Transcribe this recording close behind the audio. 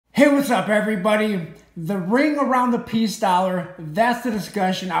Hey, what's up, everybody? The ring around the peace dollar, that's the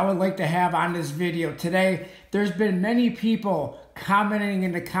discussion I would like to have on this video today. There's been many people commenting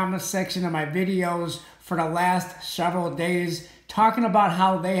in the comment section of my videos for the last several days, talking about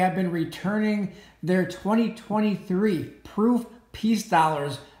how they have been returning their 2023 proof peace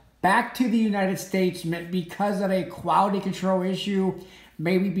dollars back to the United States because of a quality control issue,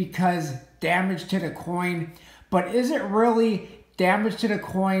 maybe because damage to the coin. But is it really damage to the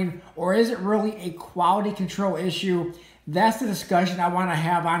coin, or is it really a quality control issue? That's the discussion I want to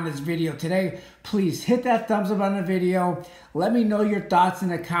have on this video today. Please hit that thumbs up on the video. Let me know your thoughts in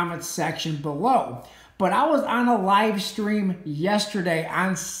the comments section below. But I was on a live stream yesterday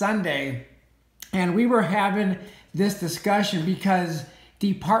on Sunday, and we were having this discussion because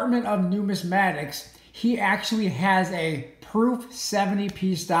Department of Numismatics, he actually has a proof 70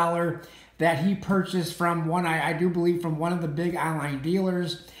 piece dollar that he purchased from one, I do believe, from one of the big online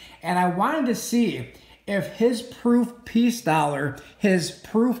dealers. And I wanted to see if his proof piece dollar, his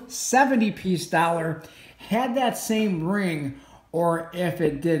proof 70 piece dollar, had that same ring or if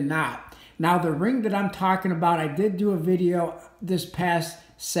it did not. Now, the ring that I'm talking about, I did do a video this past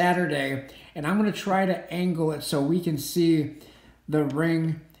Saturday, and I'm going to try to angle it so we can see the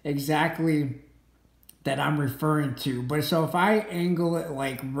ring exactly that I'm referring to. But so if I angle it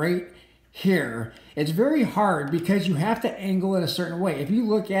like right here, it's very hard because you have to angle it a certain way. If you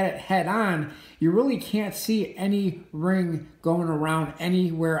look at it head on, you really can't see any ring going around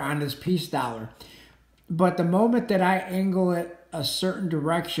anywhere on this peace dollar. But the moment that I angle it a certain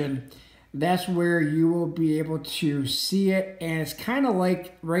direction, that's where you will be able to see it. And it's kind of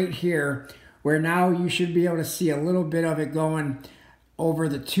like right here, where now you should be able to see a little bit of it going over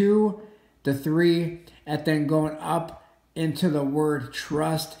the 2, the 3, and then going up into the word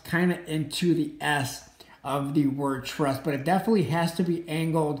trust, kind of into the S of the word trust. But it definitely has to be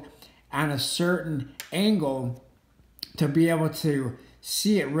angled on a certain angle to be able to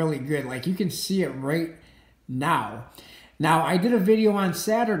see it really good. Like you can see it right now. Now, I did a video on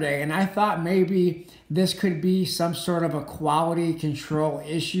Saturday, and I thought maybe this could be some sort of a quality control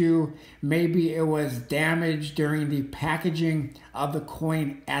issue. Maybe it was damaged during the packaging of the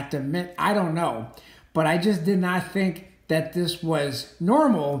coin at the mint. I don't know. But I just did not think that this was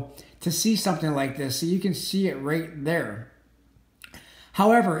normal to see something like this. So you can see it right there.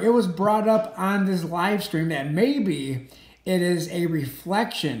 However, it was brought up on this live stream that maybe it is a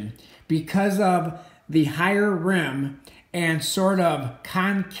reflection because of the higher rim and sort of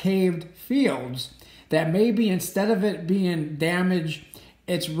concaved fields, that maybe instead of it being damaged,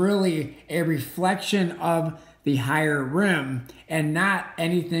 it's really a reflection of the higher rim and not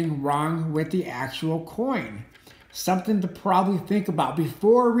anything wrong with the actual coin. Something to probably think about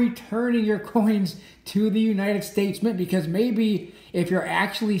before returning your coins to the United States Mint, because maybe if you're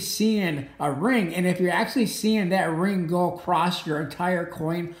actually seeing a ring, and if you're actually seeing that ring go across your entire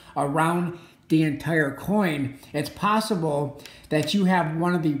coin, around the entire coin, it's possible that you have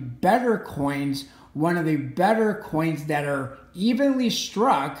one of the better coins, that are evenly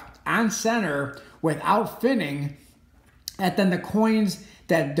struck on center without finning, and then the coins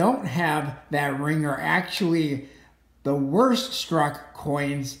that don't have that ring are actually the worst struck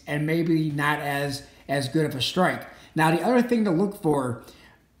coins and maybe not as good of a strike. Now, the other thing to look for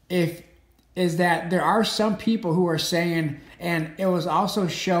is that there are some people who are saying, and it was also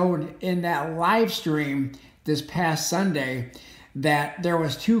shown in that live stream this past Sunday, that there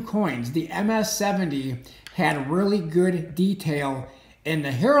was 2 coins. The MS-70 had really good detail in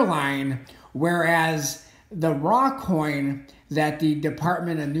the hairline, whereas the raw coin that the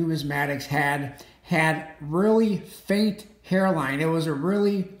Department of Numismatics had really faint hairline. It was a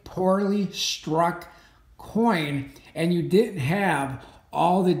really poorly struck coin, and you didn't have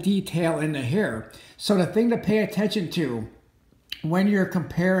all the detail in the hair. So the thing to pay attention to when you're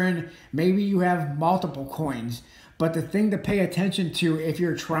comparing, maybe you have multiple coins, but the thing to pay attention to if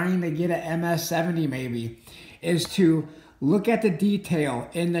you're trying to get an MS-70 maybe, is to look at the detail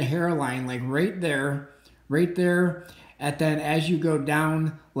in the hairline, like right there, and then as you go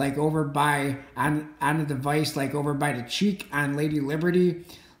down, like over by, on the device, like over by the cheek on Lady Liberty,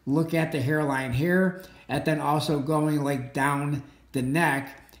 look at the hairline here, and then also going like down the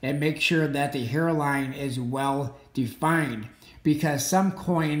neck, and make sure that the hairline is well defined, because some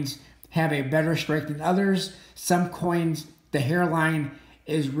coins have a better strike than others. Some coins, the hairline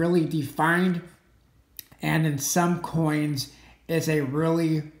is really defined, and in some coins, it's a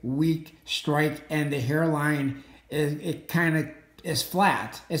really weak strike, and the hairline is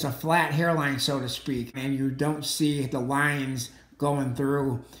flat. It's a flat hairline, so to speak, and you don't see the lines going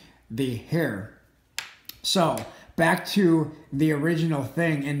through the hair. So back to the original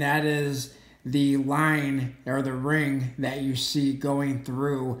thing, and that is the line or the ring that you see going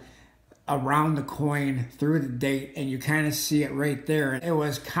through around the coin through the date, and you kind of see it right there. It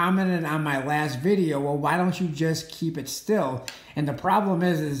was commented on my last video, well, why don't you just keep it still? And the problem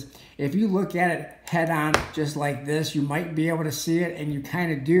is if you look at it head on just like this, you might be able to see it, and you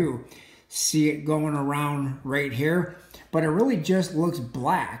kind of do see it going around right here, but it really just looks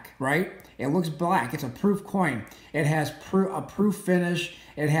black, right? It looks black. It's a proof coin. It has a proof finish.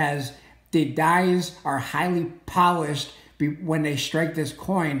 It has, the dies are highly polished when they strike this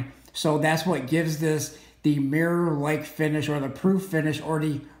coin. So that's what gives this the mirror-like finish, or the proof finish, or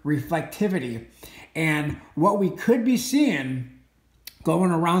the reflectivity. And what we could be seeing going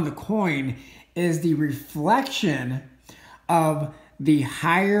around the coin is the reflection of the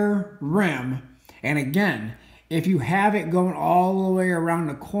higher rim. And again, if you have it going all the way around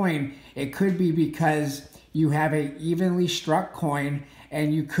the coin, it could be because you have a evenly struck coin,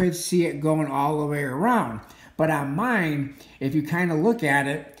 and you could see it going all the way around. But on mine, if you kind of look at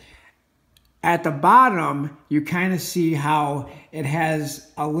it, at the bottom, you kind of see how it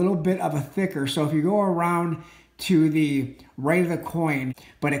has a little bit of a thicker. So if you go around to the right of the coin,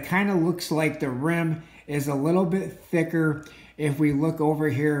 but it kind of looks like the rim is a little bit thicker if we look over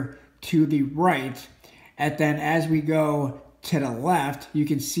here to the right. And then as we go to the left, you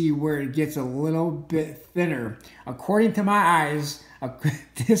can see where it gets a little bit thinner. According to my eyes,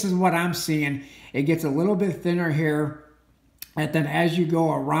 this is what I'm seeing. It gets a little bit thinner here. And then as you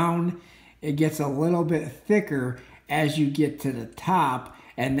go around, it gets a little bit thicker as you get to the top.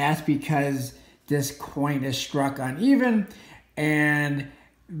 And that's because this coin is struck uneven. And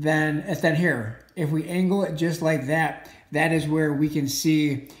then here, if we angle it just like that, that is where we can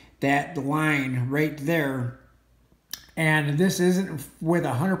see that line right there. And this isn't with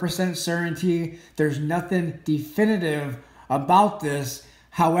 100% certainty. There's nothing definitive about this.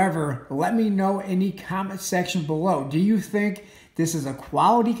 However, let me know in the comment section below. Do you think this is a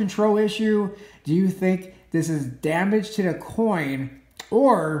quality control issue? Do you think this is damage to the coin?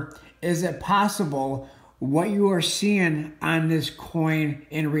 Or is it possible what you are seeing on this coin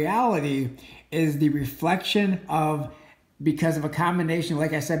in reality is the reflection of, because of a combination,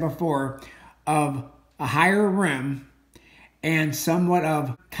 like I said before, of a higher rim and somewhat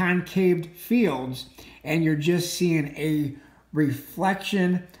of concaved fields, and you're just seeing a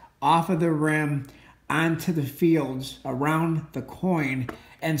reflection off of the rim onto the fields around the coin.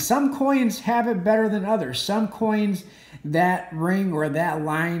 And some coins have it better than others. Some coins, that ring or that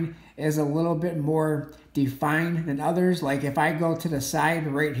line is a little bit more defined than others. Like if I go to the side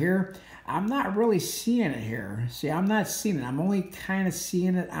right here, I'm not really seeing it here. See, I'm not seeing it. I'm only kind of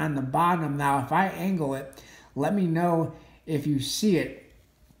seeing it on the bottom. Now, if I angle it, let me know if you see it.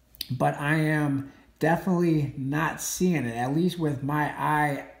 But I am definitely not seeing it. At least with my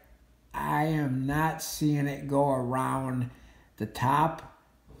eye, I am not seeing it go around the top.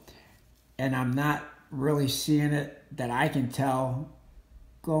 And I'm not really seeing it, that I can tell,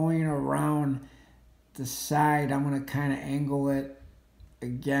 going around the side. I'm going to kind of angle it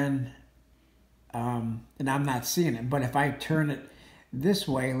again. And I'm not seeing it. But if I turn it this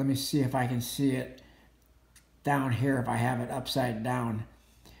way, let me see if I can see it down here if I have it upside down.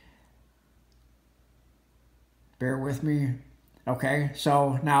 Bear with me. Okay,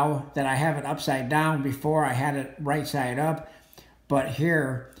 so now that I have it upside down, before I had it right side up, but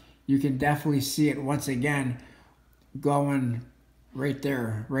here you can definitely see it once again going right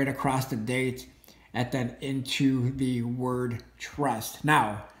there, right across the date, and then into the word trust.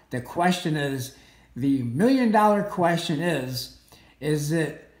 Now, the question is, the million-dollar question is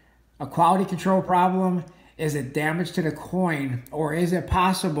it a quality control problem? Is it damage to the coin? Or is it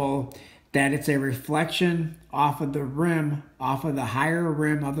possible that it's a reflection off of the rim, off of the higher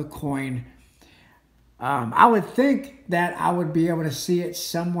rim of the coin? I would think that I would be able to see it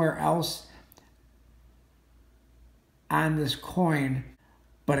somewhere else on this coin.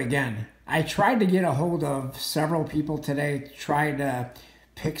 But again, I tried to get a hold of several people today, tried to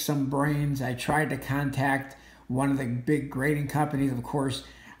pick some brains. I tried to contact one of the big grading companies. Of course,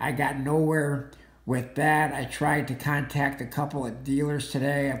 I got nowhere with that. I tried to contact a couple of dealers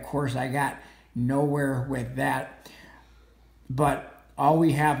today. Of course, I got nowhere with that. But all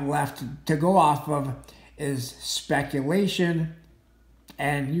we have left to go off of is speculation.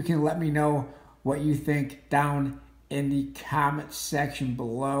 And you can let me know what you think down in the comment section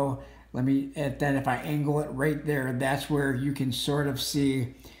below. And then if I angle it right there, that's where you can sort of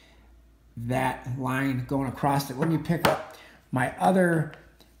see that line going across it. Let me pick up my other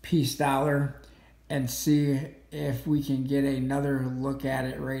piece dollar and see if we can get another look at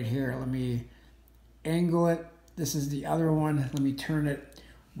it right here. Let me angle it This is the other one. Let me turn it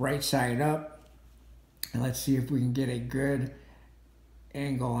right side up. And let's see if we can get a good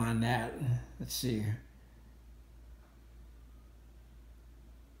angle on that. Let's see.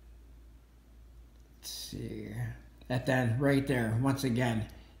 Let's see. And then right there, once again,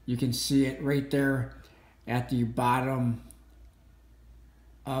 you can see it right there at the bottom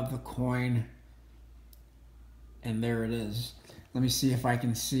of the coin. And there it is. Let me see if I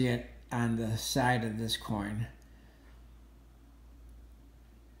can see it on the side of this coin.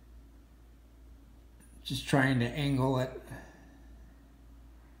 Just trying to angle it.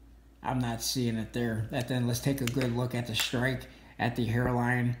 I'm not seeing it there. And then let's take a good look at the strike at the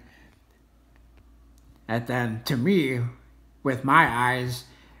hairline. And then to me, with my eyes,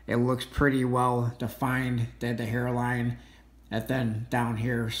 it looks pretty well defined at the hairline and then down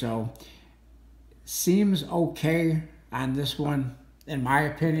here. So seems okay on this one in my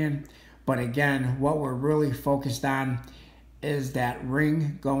opinion. But again, what we're really focused on is that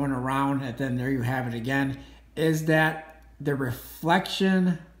ring going around, and then there you have it again. Is that the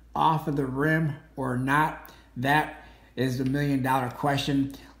reflection off of the rim or not? That is the $1 million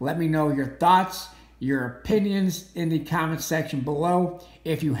question. Let me know your thoughts, your opinions in the comment section below.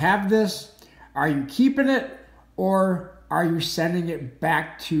 If you have this, are you keeping it or are you sending it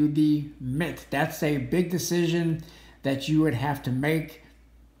back to the mint? That's a big decision that you would have to make.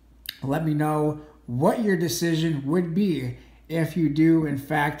 Let me know what your decision would be if you do in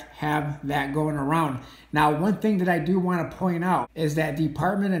fact have that going around. Now, one thing that I do want to point out is that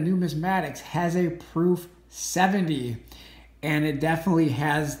Department of Numismatics has a proof 70, and it definitely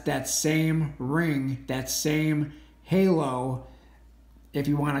has that same ring, that same halo, if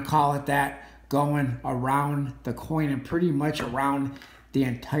you want to call it that, going around the coin and pretty much around the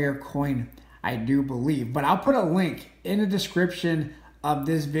entire coin, I do believe. But I'll put a link in the description of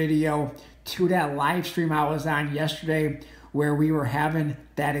this video to that live stream I was on yesterday where we were having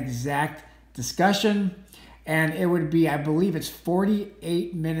that exact discussion. And it would be, I believe it's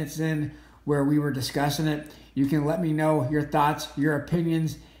 48 minutes in where we were discussing it. You can let me know your thoughts, your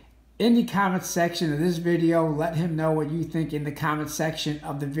opinions in the comment section of this video. Let him know what you think in the comment section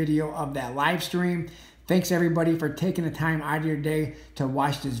of the video of that live stream. Thanks everybody for taking the time out of your day to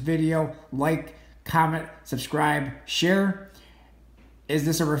watch this video. Like, comment, subscribe, share. Is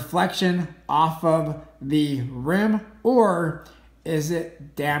this a reflection off of the rim or is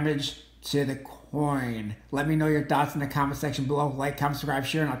it damage to the coin? Let me know your thoughts in the comment section below. Like, comment, subscribe,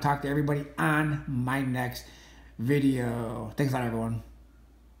 share, and I'll talk to everybody on my next video. Thanks a lot, everyone.